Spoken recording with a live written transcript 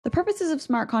The purposes of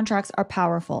smart contracts are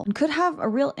powerful and could have a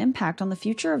real impact on the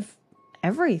future of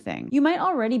everything. You might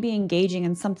already be engaging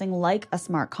in something like a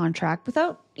smart contract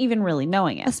without even really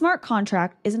knowing it. A smart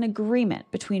contract is an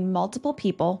agreement between multiple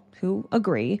people who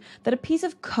agree that a piece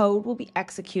of code will be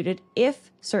executed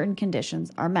if certain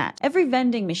conditions are met. Every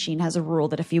vending machine has a rule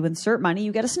that if you insert money,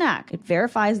 you get a snack. It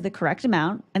verifies the correct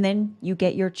amount, and then you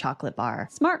get your chocolate bar.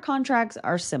 Smart contracts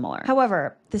are similar.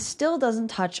 However, this still doesn't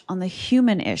touch on the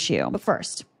human issue. But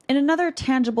first, in another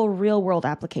tangible real-world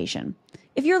application,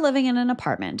 if you're living in an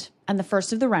apartment and the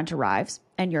first of the rent arrives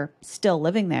and you're still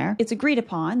living there, it's agreed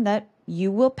upon that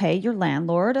you will pay your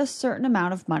landlord a certain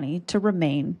amount of money to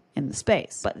remain in the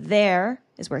space. But there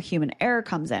is where human error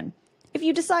comes in. If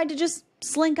you decide to just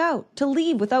slink out, to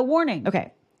leave without warning,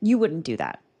 okay, you wouldn't do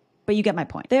that, but you get my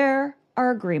point. There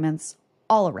are agreements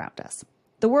all around us.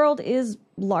 The world is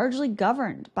largely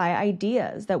governed by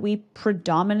ideas that we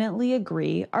predominantly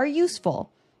agree are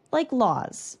useful, like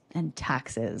laws and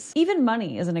taxes. Even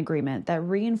money is an agreement that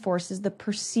reinforces the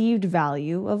perceived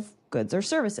value of goods or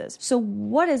services. So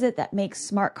what is it that makes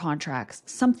smart contracts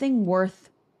something worth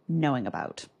knowing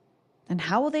about? And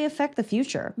how will they affect the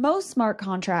future? Most smart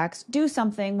contracts do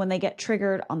something when they get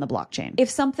triggered on the blockchain. If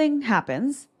something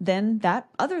happens, then that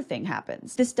other thing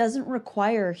happens. This doesn't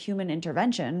require human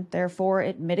intervention, therefore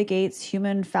it mitigates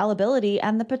human fallibility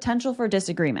and the potential for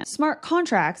disagreement. Smart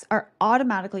contracts are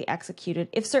automatically executed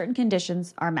if certain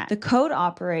conditions are met. The code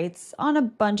operates on a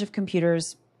bunch of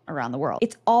computers around the world.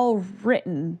 It's all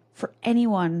written for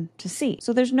anyone to see.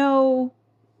 So there's no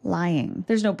lying.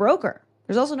 There's no broker.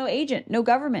 There's also no agent, no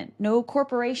government, no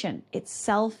corporation. It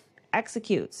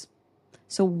self-executes.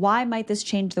 So why might this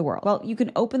change the world? Well, you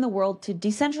can open the world to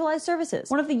decentralized services.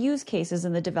 One of the use cases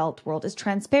in the developed world is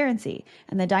transparency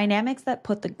and the dynamics that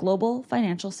put the global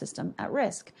financial system at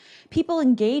risk. People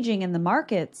engaging in the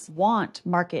markets want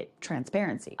market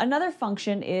transparency. Another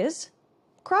function is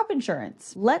crop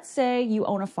insurance. Let's say you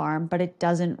own a farm, but it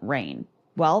doesn't rain.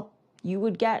 Well, you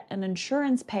would get an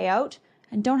insurance payout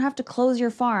and don't have to close your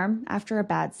farm after a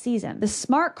bad season. The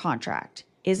smart contract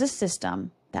is a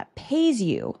system that pays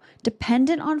you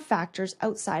dependent on factors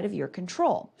outside of your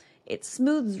control. It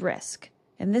smooths risk.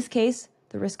 In this case,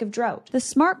 the risk of drought. The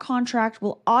smart contract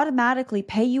will automatically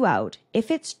pay you out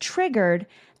if it's triggered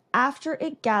after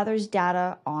it gathers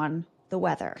data on the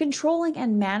weather. Controlling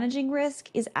and managing risk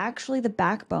is actually the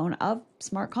backbone of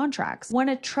smart contracts. When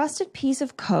a trusted piece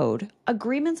of code,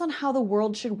 agreements on how the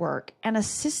world should work, and a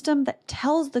system that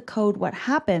tells the code what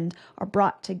happened are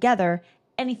brought together,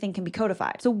 anything can be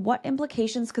codified. So what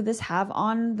implications could this have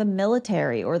on the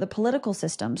military or the political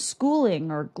system,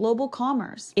 schooling, or global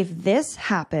commerce? If this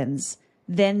happens,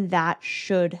 then that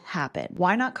should happen.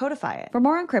 Why not codify it? For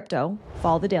more on crypto,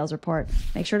 follow the Dales Report.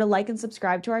 Make sure to like and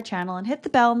subscribe to our channel and hit the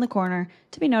bell in the corner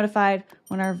to be notified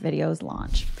when our videos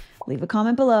launch. Leave a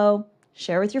comment below,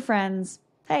 share with your friends.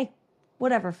 Hey,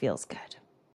 whatever feels good.